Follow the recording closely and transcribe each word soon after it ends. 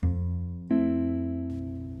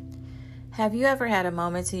Have you ever had a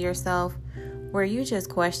moment to yourself where you just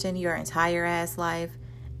question your entire ass life?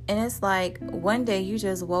 And it's like one day you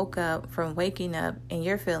just woke up from waking up and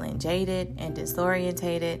you're feeling jaded and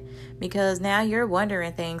disorientated because now you're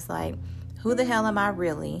wondering things like, who the hell am I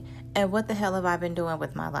really? And what the hell have I been doing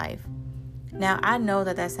with my life? Now, I know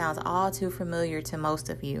that sounds all too familiar to most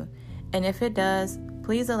of you. And if it does,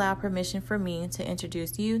 please allow permission for me to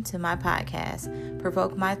introduce you to my podcast,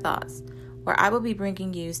 Provoke My Thoughts, where I will be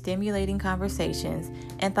bringing you stimulating conversations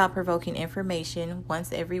and thought-provoking information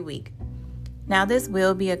once every week. Now, this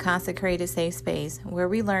will be a consecrated safe space where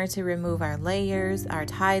we learn to remove our layers, our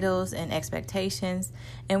titles, and expectations,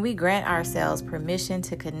 and we grant ourselves permission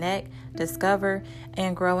to connect, discover,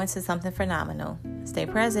 and grow into something phenomenal. Stay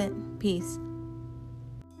present. Peace.